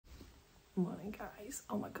Morning guys.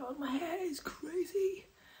 Oh my god, my hair is crazy.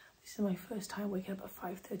 This is my first time waking up at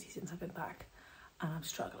 5:30 since I've been back and I'm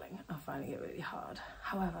struggling. I'm finding it really hard.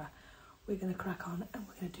 However, we're going to crack on and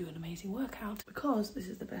we're going to do an amazing workout because this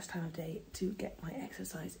is the best time of day to get my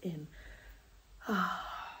exercise in.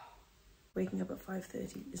 Waking up at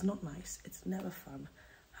 5:30 is not nice. It's never fun.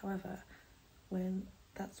 However, when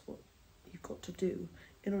that's what you've got to do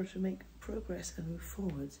in order to make progress and move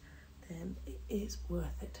forwards, then it is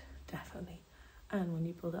worth it. Definitely. And when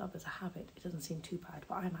you build it up as a habit, it doesn't seem too bad,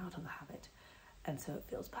 but I'm out of the habit and so it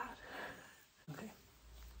feels bad. Okay,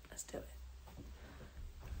 let's do it.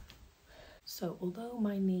 So although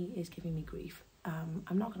my knee is giving me grief,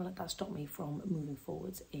 I'm not going to let that stop me from moving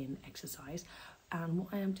forwards in exercise. And what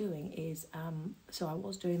I am doing is, so I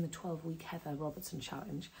was doing the 12-week Heather Robertson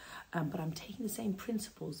challenge, but I'm taking the same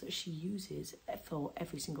principles that she uses for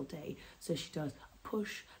every single day. So she does a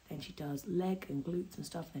push, then she does leg and glutes and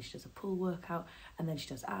stuff, and then she does a pull workout, and then she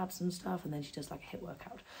does abs and stuff, and then she does like a HIIT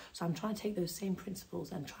workout. So I'm trying to take those same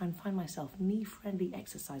principles and try and find myself knee-friendly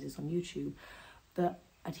exercises on YouTube that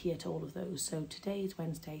adhere to all of those. So today is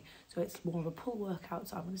Wednesday, so it's more of a pull workout,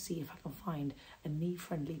 so I'm going to see if I can find a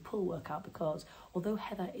knee-friendly pull workout, because although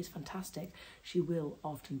Heather is fantastic, she will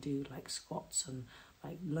often do like squats and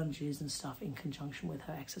like lunges and stuff in conjunction with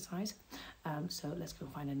her exercise. So let's go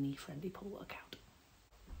find a knee-friendly pull workout.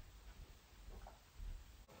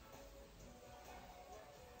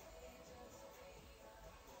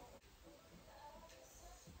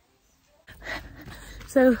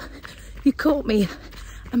 So you caught me.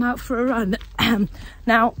 I'm out for a run.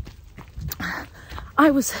 Now,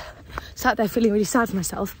 I was sat there feeling really sad for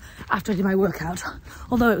myself after I did my workout.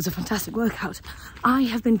 Although it was a fantastic workout, I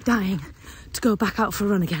have been dying to go back out for a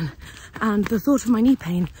run again. And the thought of my knee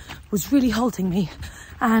pain was really halting me.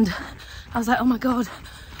 And I was like, oh my God,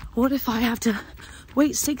 what if I have to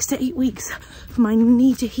wait 6 to 8 weeks for my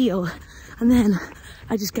knee to heal? And then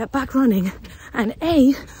I just get back running. And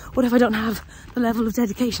A, what if I don't have the level of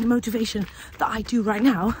dedication and motivation that I do right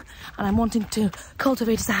now, and I'm wanting to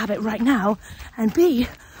cultivate as a habit right now? And B,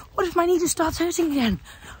 what if my knee just starts hurting again?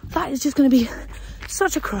 That is just going to be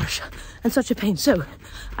such a crush and such a pain. So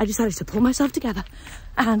I decided to pull myself together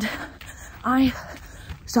and I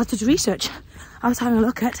started to research. I was having a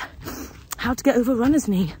look at how to get over runner's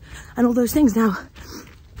knee and all those things. Now,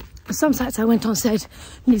 some sites I went on said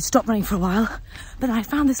you need to stop running for a while, but I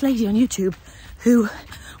found this lady on YouTube who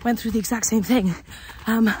went through the exact same thing,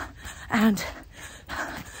 and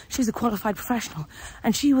she's a qualified professional,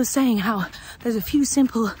 and she was saying how there's a few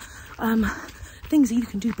simple things that you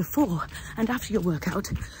can do before and after your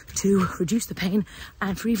workout to reduce the pain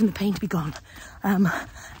and for even the pain to be gone. And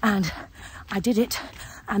I did it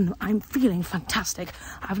and I'm feeling fantastic.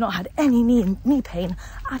 I've not had any knee pain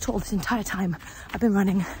at all this entire time I've been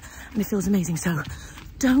running, and it feels amazing. So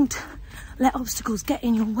don't let obstacles get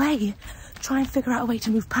in your way. Try and figure out a way to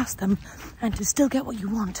move past them and to still get what you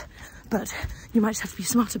want. But you might just have to be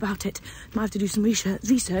smart about it. You might have to do some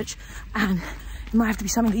research, and it might have to be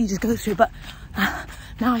something that you just go through. But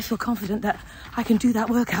now I feel confident that I can do that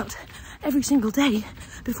workout every single day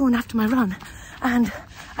before and after my run, and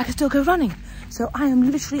I can still go running. So I am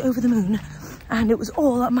literally over the moon, and it was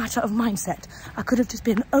all a matter of mindset. I could have just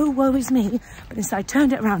been, oh, woe is me, but instead I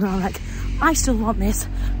turned it around and I'm like, I still want this.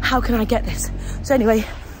 How can I get this? So anyway,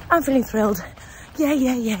 I'm feeling thrilled. Yay,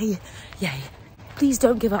 yay, yay, yay. Please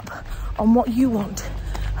don't give up on what you want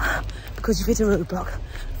because you've hit a roadblock.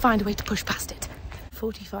 Find a way to push past it.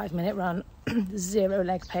 45-minute run, 0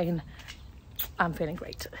 leg pain. I'm feeling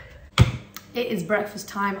great. It is breakfast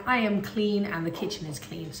time. I am clean and the kitchen is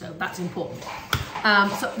clean, so that's important.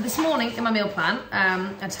 So this morning in my meal plan,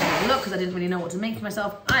 I just had a look because I didn't really know what to make for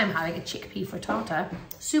myself. I am having a chickpea frittata.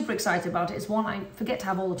 Super excited about it. It's one I forget to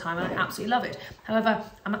have all the time and I absolutely love it. However,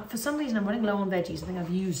 for some reason I'm running low on veggies. I think I've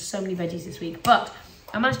used so many veggies this week, but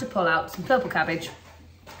I managed to pull out some purple cabbage,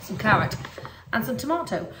 some carrot, and some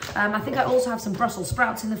tomato. I think I also have some Brussels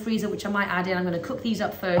sprouts in the freezer, which I might add in. I'm going to cook these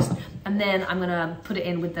up first, and then I'm going to put it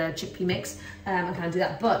in with the chickpea mix and kind of do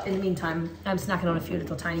that. But in the meantime, I'm snacking on a few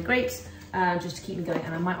little tiny grapes just to keep me going.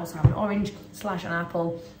 And I might also have an orange / an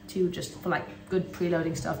apple to just for like good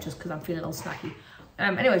preloading stuff, just because I'm feeling a little snacky.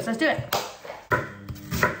 Anyways, let's do it.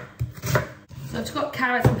 So I've just got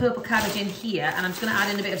carrots and purple cabbage in here, and I'm just going to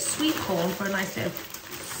add in a bit of sweet corn for a nice bit of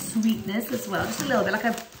sweetness as well. Just a little bit, like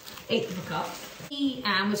I've 1/8 of a cup.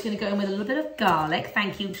 And we're just going to go in with a little bit of garlic.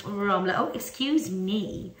 Thank you, Romla. Oh, excuse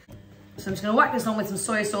me. So I'm just going to whack this on with some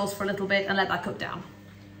soy sauce for a little bit and let that cook down.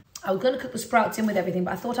 I was going to cook the sprouts in with everything,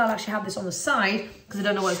 but I thought I'll actually have this on the side because I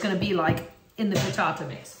don't know what it's going to be like in the frittata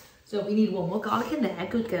mix. So we need one more garlic in there.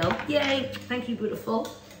 Good girl. Yay. Thank you, beautiful.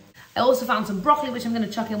 I also found some broccoli, which I'm going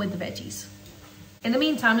to chuck in with the veggies. In the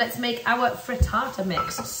meantime, let's make our frittata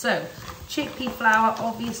mix. So, chickpea flour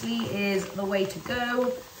obviously is the way to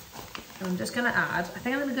go. And I'm just going to add, I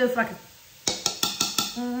think I'm going to go for like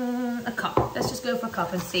a cup. Let's just go for a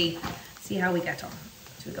cup and see how we get on.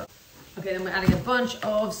 So we got. Okay, then we're adding a bunch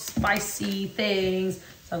of spicy things.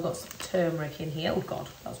 So I've got some turmeric in here. Oh God,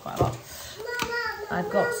 that was quite a lot. I've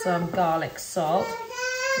got some garlic salt,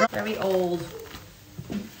 very old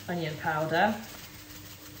onion powder.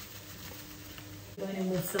 Going in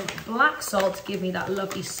with some black salt to give me that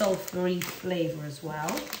lovely sulfury flavour as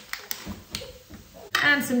well.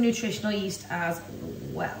 And some nutritional yeast as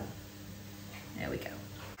well. There we go.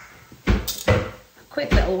 A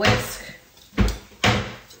quick little whisk.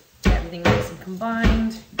 Get everything nice and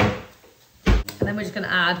combined. And then we're just going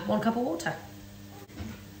to add 1 cup of water.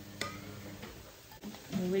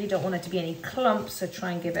 We really don't want it to be any clumps, so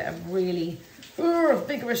try and give it a really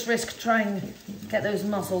vigorous risk. Try and get those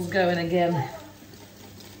muscles going again.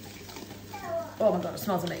 Oh my God, it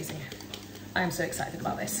smells amazing. I am so excited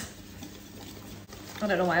about this. I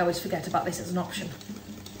don't know why I always forget about this as an option.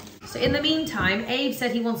 So in the meantime, Abe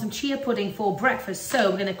said he wants some chia pudding for breakfast, so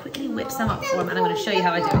we're going to quickly whip some up for him and I'm going to show you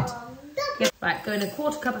how I do it. Yep. Right, go in a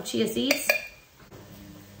 1/4 cup of chia seeds.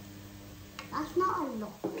 That's not a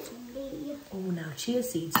lot to me. Oh, now chia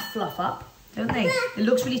seeds fluff up, don't they? It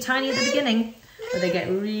looks really tiny at the beginning, but they get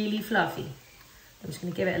really fluffy. I'm just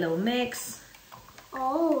going to give it a little mix.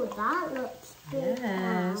 Oh, that looks good.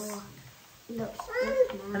 Yes. Looks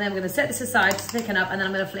good now. And then I'm going to set this aside to thicken up, and then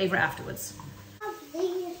I'm going to flavour it afterwards.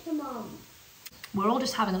 We're all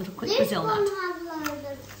just having a little quick Brazil nut.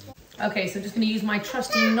 Okay, so I'm just going to use my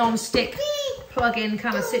trusty non-stick plug-in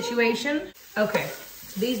kind of situation. Okay,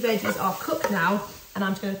 so these veggies are cooked now, and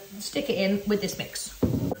I'm just going to stick it in with this mix.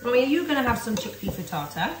 Romy, are you going to have some chickpea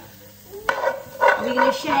frittata? Are we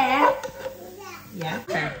going to share? Yeah.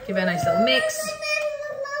 Okay, give it a nice little mix.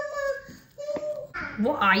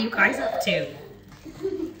 What are you guys up to?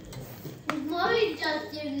 Mommy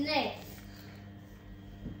just did this.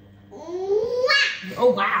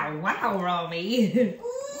 Oh, wow. Wow, Romy.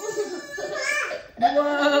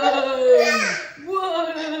 Whoa.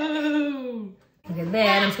 Whoa. Okay,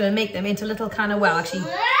 then I'm just going to make them into little kind of, well, actually,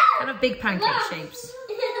 kind of big pancake shapes.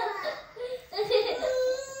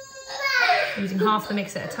 Using half the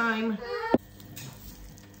mix at a time.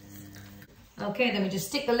 Okay, then we just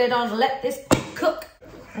stick the lid on, let this cook.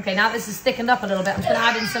 Okay, now this is thickened up a little bit. I'm just going to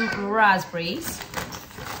add in some raspberries.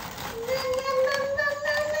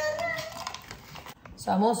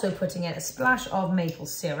 So I'm also putting in a splash of maple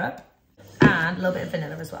syrup and a little bit of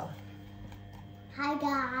vanilla as well. Hi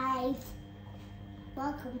guys,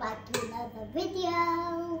 welcome back to another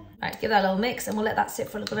video. Right, give that a little mix and we'll let that sit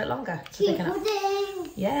for a little bit longer. Chia pudding.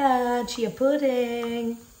 Yeah, chia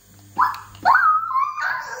pudding.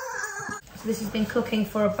 So this has been cooking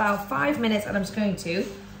for about 5 minutes and I'm just going to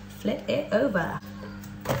flip it over.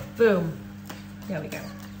 Boom. There we go.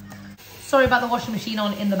 Sorry about the washing machine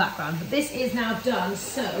on in the background, but this is now done.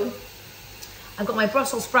 So I've got my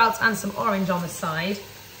Brussels sprouts and some orange on the side.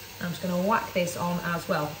 I'm just going to whack this on as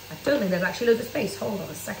well. I don't think there's actually loads of space. Hold on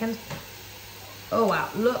a second. Oh wow,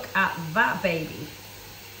 look at that baby.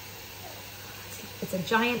 It's a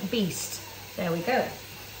giant beast. There we go.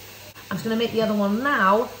 I'm just going to make the other one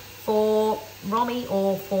now for Romy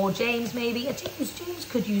or for James maybe. James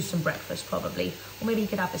could use some breakfast probably, or maybe he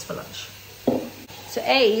could have this for lunch. So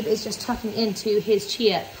Abe is just tucking into his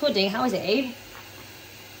chia pudding. How is it, Abe?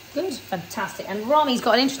 Good, fantastic. And Romy's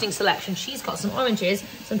got an interesting selection. She's got some oranges,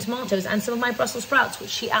 some tomatoes, and some of my Brussels sprouts, which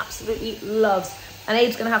she absolutely loves. And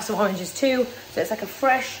Abe's gonna have some oranges too. So it's like a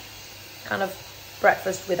fresh kind of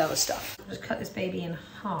breakfast with other stuff. Just cut this baby in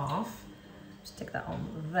half. Stick that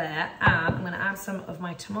on there. And I'm gonna add some of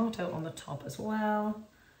my tomato on the top as well.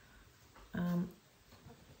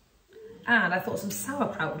 And I thought some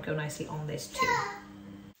sauerkraut would go nicely on this too.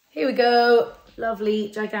 Here we go.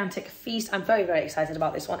 Lovely, gigantic feast. I'm very, very excited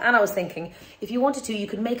about this one. And I was thinking, if you wanted to, you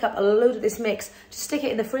could make up a load of this mix, just stick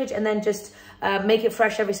it in the fridge and then just make it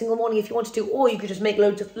fresh every single morning if you wanted to, or you could just make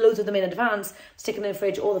loads of them in advance, stick them in the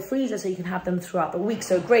fridge or the freezer so you can have them throughout the week.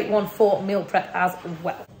 So great one for meal prep as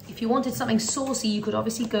well. If you wanted something saucy, you could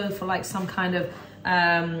obviously go for like some kind of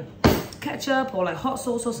ketchup or like hot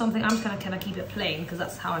sauce or something. I'm just gonna kind of keep it plain because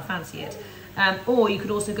that's how I fancy it. Or you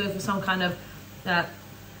could also go for some kind of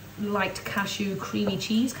light cashew creamy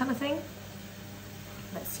cheese kind of thing.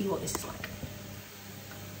 Let's see what this is like.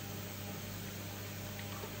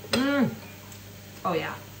 Oh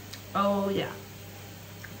yeah, oh yeah,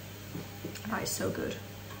 that is so good.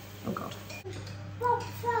 Oh god. Do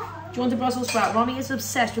you want a Brussels sprout? Romy is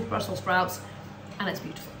obsessed with Brussels sprouts and it's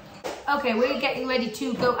beautiful. Okay, we're getting ready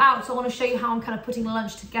to go out, so I want to show you how I'm kind of putting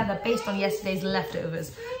lunch together based on yesterday's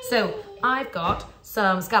leftovers. So I've got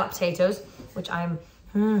some scalloped potatoes, which I'm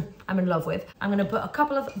in love with. I'm going to put a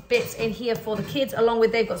couple of bits in here for the kids, along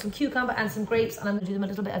with they've got some cucumber and some grapes, and I'm going to do them a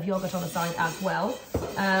little bit of yogurt on the side as well,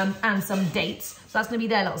 and some dates. So that's going to be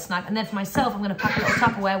their little snack. And then for myself, I'm going to pack a little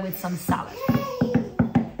Tupperware with some salad.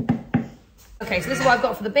 Okay, so this is what I've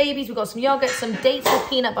got for the babies. We've got some yogurt, some dates with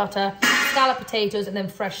peanut butter, scalloped potatoes, and then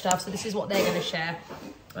fresh stuff. So this is what they're going to share,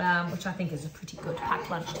 which I think is a pretty good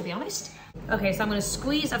packed lunch, to be honest. Okay, so I'm going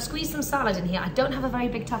to I've squeezed some salad in here. I don't have a very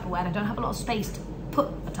big Tupperware, and I don't have a lot of space to put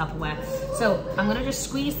a Tupperware. So I'm going to just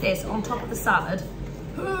squeeze this on top of the salad.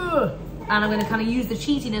 And I'm going to kind of use the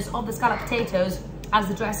cheesiness of the scalloped potatoes as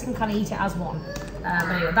the dressing, kind of eat it as one.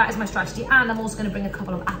 Anyway, that is my strategy. And I'm also going to bring a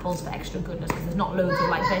couple of apples for extra goodness, because there's not loads of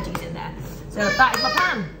like veggies in there. So that is my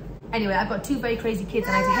plan. Anyway, I've got two very crazy kids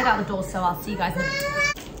and I have to head out the door, so I'll see you guys in a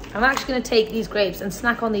bit. I'm actually going to take these grapes and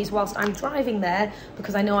snack on these whilst I'm driving there,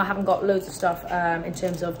 because I know I haven't got loads of stuff in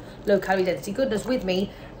terms of low calorie density goodness with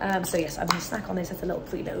me. So yes, I'm going to snack on this as a little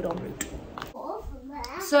preload en route.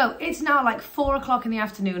 So it's now like 4 o'clock in the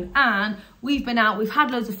afternoon and we've been out, we've had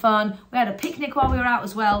loads of fun. We had a picnic while we were out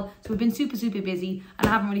as well. So we've been super, super busy and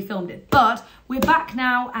I haven't really filmed it. But we're back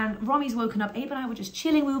now and Romy's woken up. Abe and I were just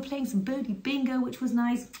chilling. We were playing some birdie bingo, which was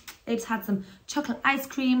nice. Abe's had some chocolate ice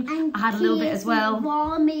cream. And I had a little bit as well.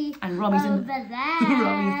 Romy and Romy's over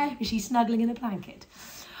there. Is she snuggling in a blanket?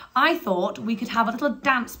 I thought we could have a little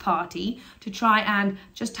dance party to try and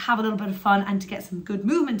just have a little bit of fun and to get some good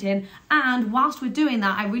movement in. And whilst we're doing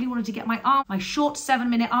that, I really wanted to get my short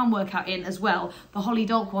 7-minute arm workout in as well. The Holly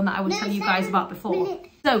Dolk one that I was telling you guys about before.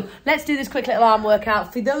 So let's do this quick little arm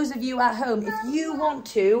workout. For those of you at home, if you want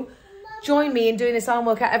to join me in doing this arm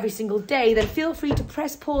workout every single day, then feel free to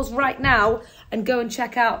press pause right now and go and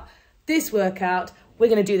check out this workout. We're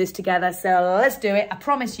going to do this together, so let's do it. I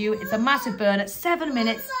promise you, it's a massive burn at 7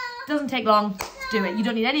 minutes. Doesn't take long. Do it. You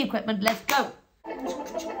don't need any equipment. Let's go. 8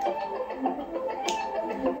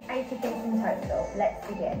 days in total. Let's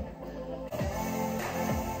begin.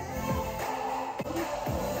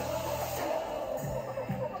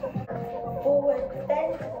 Forward,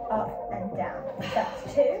 bend, up and down.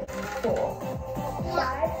 That's 2, 4,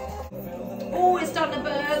 5. Oh, it's starting to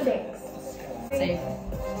burn. 6, 3, Safe.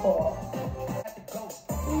 4.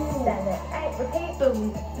 7, 8, repeat.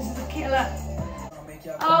 Boom. This is a killer.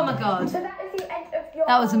 Oh my God. So that is the end of your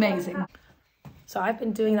That was amazing. So I've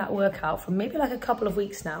been doing that workout for maybe like a couple of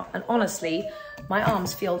weeks now. And honestly, my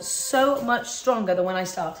arms feel so much stronger than when I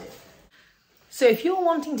started. So if you're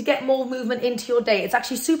wanting to get more movement into your day, it's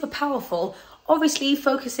actually super powerful. Obviously,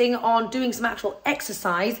 focusing on doing some actual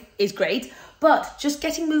exercise is great, but just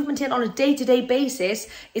getting movement in on a day-to-day basis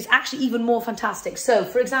is actually even more fantastic. So,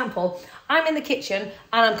 for example, I'm in the kitchen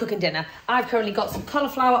and I'm cooking dinner. I've currently got some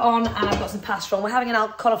cauliflower on and I've got some pasta on. We're having an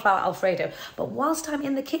cauliflower Alfredo. But whilst I'm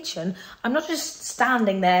in the kitchen, I'm not just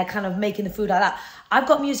standing there kind of making the food like that. I've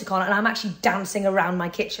got music on and I'm actually dancing around my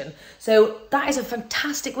kitchen. So that is a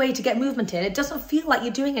fantastic way to get movement in. It doesn't feel like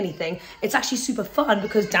you're doing anything. It's actually super fun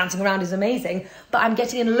because dancing around is amazing, but I'm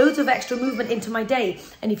getting in loads of extra movement into my day.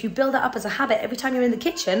 And if you build that up as a habit every time you're in the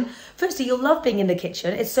kitchen, firstly, you'll love being in the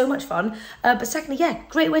kitchen. It's so much fun. But secondly, yeah,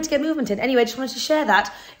 great way to get movement in. Anyway, I just wanted to share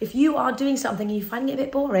that. If you are doing something and you're finding it a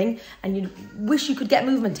bit boring and you wish you could get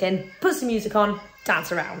movement in, put some music on,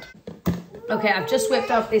 dance around. Okay, I've just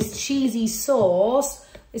whipped up this cheesy sauce.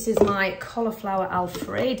 This is my cauliflower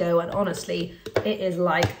Alfredo, and honestly, it is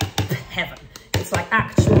like heaven. It's like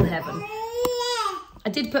actual heaven. I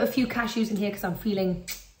did put a few cashews in here because I'm feeling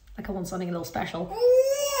like I want something a little special.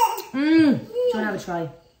 Do you want to have a try?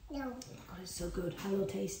 No. God, it's so good. Have a little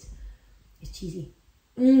taste. It's cheesy.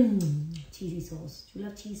 Cheesy sauce. Do you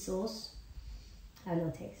love cheese sauce? Have a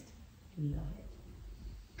little taste. You love it.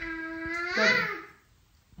 Good.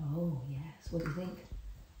 Oh, yes. What do you think?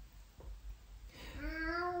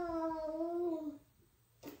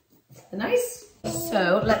 Nice.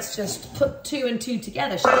 So let's just put 2 and 2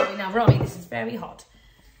 together, shall we? Now, Romy, this is very hot.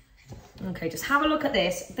 Okay, just have a look at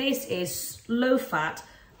this. This is low fat,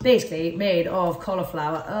 basically made of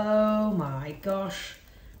cauliflower. Oh my gosh.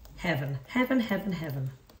 Heaven, heaven, heaven,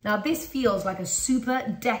 heaven. Now, this feels like a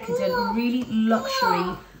super decadent, really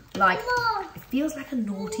luxury, like, it feels like a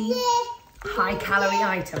naughty, high calorie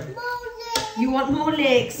item. You want more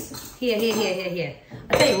legs? Here, here, here, here, here.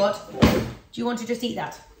 I'll tell you what, do you want to just eat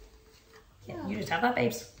that? Yeah, you just have that,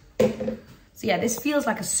 babes. So yeah, this feels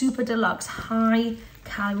like a super deluxe, high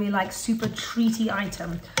calorie, like super treaty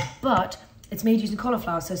item, but it's made using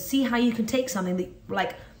cauliflower. So see how you can take something that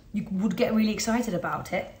like you would get really excited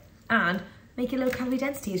about it and make it low calorie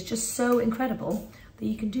density. It's just so incredible that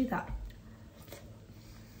you can do that.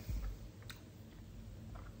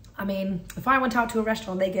 I mean, if I went out to a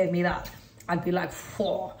restaurant, they gave me that, I'd be like,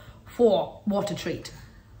 what a treat.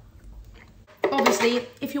 Obviously,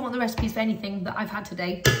 if you want the recipes for anything that I've had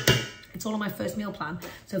today, it's all on my first meal plan,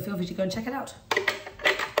 so feel free to go and check it out.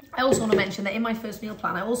 I also want to mention that in my first meal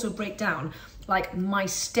plan, I also break down like my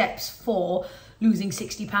steps for losing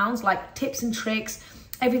 60 pounds, like tips and tricks,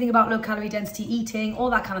 everything about low calorie density eating,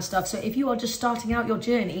 all that kind of stuff. So if you are just starting out your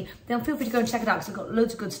journey, then feel free to go and check it out because I've got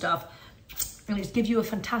loads of good stuff. And it gives you a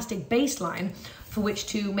fantastic baseline for which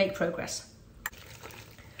to make progress.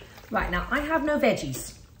 Right, now I have no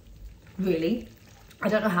veggies, really. I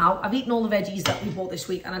don't know how. I've eaten all the veggies that we bought this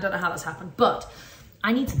week and I don't know how that's happened, but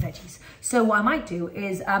I need some veggies. So what I might do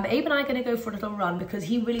is, Abe and I are gonna go for a little run because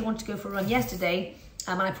he really wanted to go for a run yesterday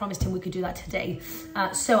and I promised him we could do that today.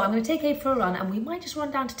 So I'm gonna take Abe for a run and we might just run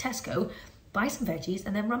down to Tesco, buy some veggies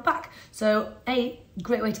and then run back. So A,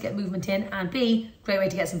 great way to get movement in, and B, great way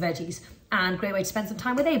to get some veggies and great way to spend some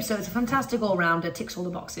time with Abe. So it's a fantastic all-rounder, ticks all the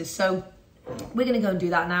boxes. So we're gonna go and do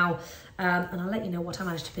that now. And I'll let you know what I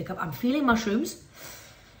managed to pick up. I'm feeling mushrooms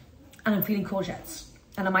and I'm feeling courgettes.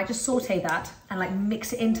 And I might just saute that and like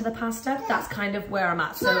mix it into the pasta. That's kind of where I'm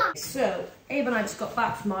at. So Abe and I just got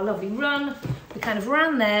back from our lovely run. We kind of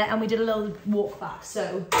ran there and we did a little walk back.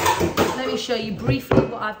 So let me show you briefly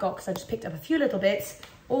what I've got because I just picked up a few little bits,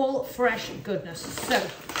 all fresh goodness. So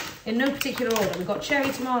in no particular order, we've got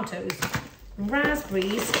cherry tomatoes,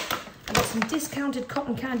 raspberries, I've got some discounted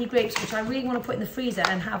cotton candy grapes, which I really want to put in the freezer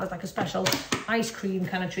and have as like a special ice cream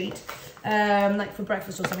kind of treat, like for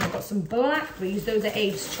breakfast or something. I've got some blackberries, those are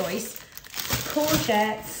Abe's choice.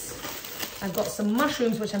 Courgettes. I've got some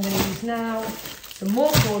mushrooms, which I'm going to use now. Some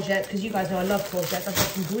more courgettes, because you guys know I love courgettes. I've got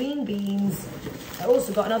some green beans. I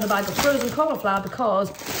also got another bag of frozen cauliflower because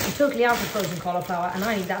I'm totally out of frozen cauliflower and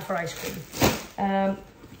I need that for ice cream.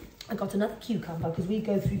 I got another cucumber because we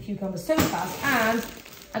go through cucumbers so fast, and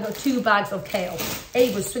I got 2 bags of kale.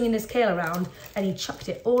 Abe was swinging this kale around and he chucked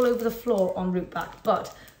it all over the floor en route back,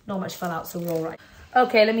 but not much fell out, so we're all right.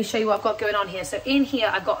 Okay, let me show you what I've got going on here. So in here,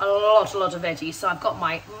 I've got a lot of veggies. So I've got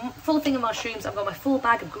my full thing of mushrooms, I've got my full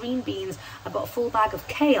bag of green beans, I've got a full bag of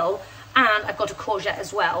kale, and I've got a courgette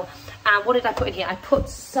as well. And what did I put in here? I put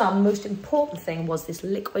some, most important thing was this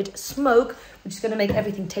liquid smoke, which is going to make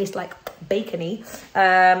everything taste like bacony.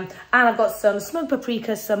 And I've got some smoked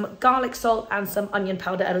paprika, some garlic salt, and some onion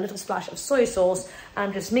powder, and a little splash of soy sauce.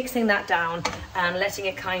 I'm just mixing that down and letting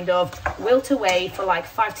it kind of wilt away for like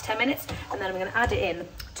 5 to 10 minutes. And then I'm going to add it in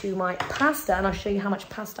to my pasta, and I'll show you how much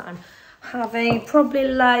pasta I'm having. Probably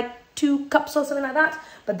like 2 cups or something like that.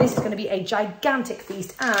 But this is going to be a gigantic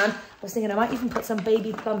feast, and I was thinking I might even put some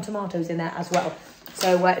baby plum tomatoes in there as well.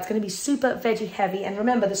 So it's going to be super veggie heavy, and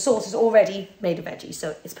remember the sauce is already made of veggies,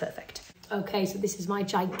 so it's perfect. Okay, so this is my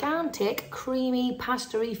gigantic creamy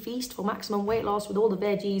pasta-y feast for maximum weight loss with all the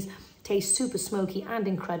veggies. Tastes super smoky and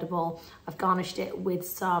incredible. I've garnished it with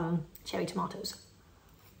some cherry tomatoes.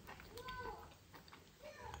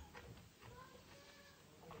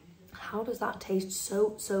 How does that taste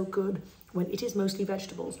so good when it is mostly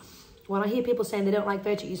vegetables? When I hear people saying they don't like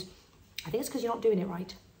veggies, I think it's because you're not doing it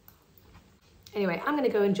right. Anyway, I'm going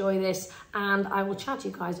to go enjoy this and I will chat to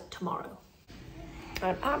you guys tomorrow.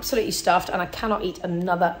 I'm absolutely stuffed and I cannot eat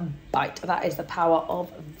another bite. That is the power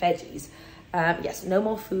of veggies. Yes, no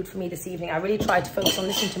more food for me this evening. I really tried to focus on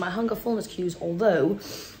listening to my hunger fullness cues, although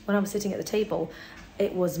when I was sitting at the table,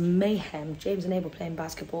 it was mayhem. James and Abel playing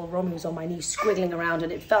basketball, Romy was on my knees squiggling around,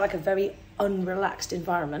 and it felt like a very unrelaxed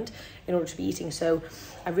environment in order to be eating. So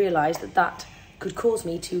I realised that that could cause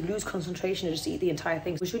me to lose concentration and just eat the entire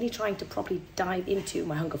thing. I was really trying to properly dive into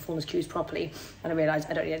my hunger fullness cues properly, and I realised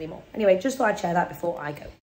I don't need any more. Anyway, just thought I'd share that before I go.